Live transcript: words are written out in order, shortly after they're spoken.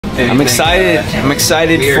I'm excited. I'm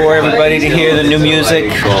excited for everybody to hear the new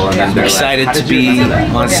music. I'm excited to be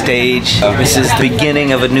on stage. This is the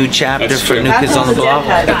beginning of a new chapter for New Kids on the Block.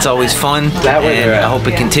 It's always fun, and I hope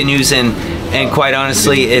it continues. And quite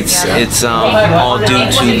honestly, it's all due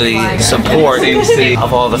to the support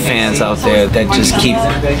of all the fans out there that just keep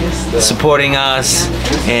supporting us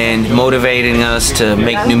and motivating us to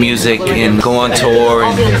make new music and go on tour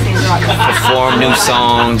and perform new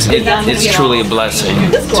songs. It's truly a blessing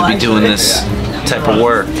to be doing this type of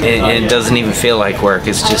work. It doesn't even feel like work.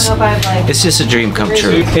 It's just a dream come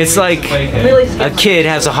true. It's like a kid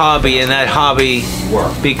has a hobby and that hobby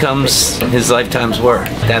becomes his lifetime's work.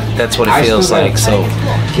 That's what it feels like. So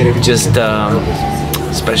just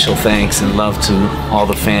special thanks and love to all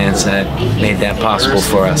the fans that made that possible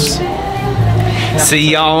for us.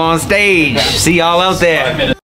 See y'all on stage. See y'all out there.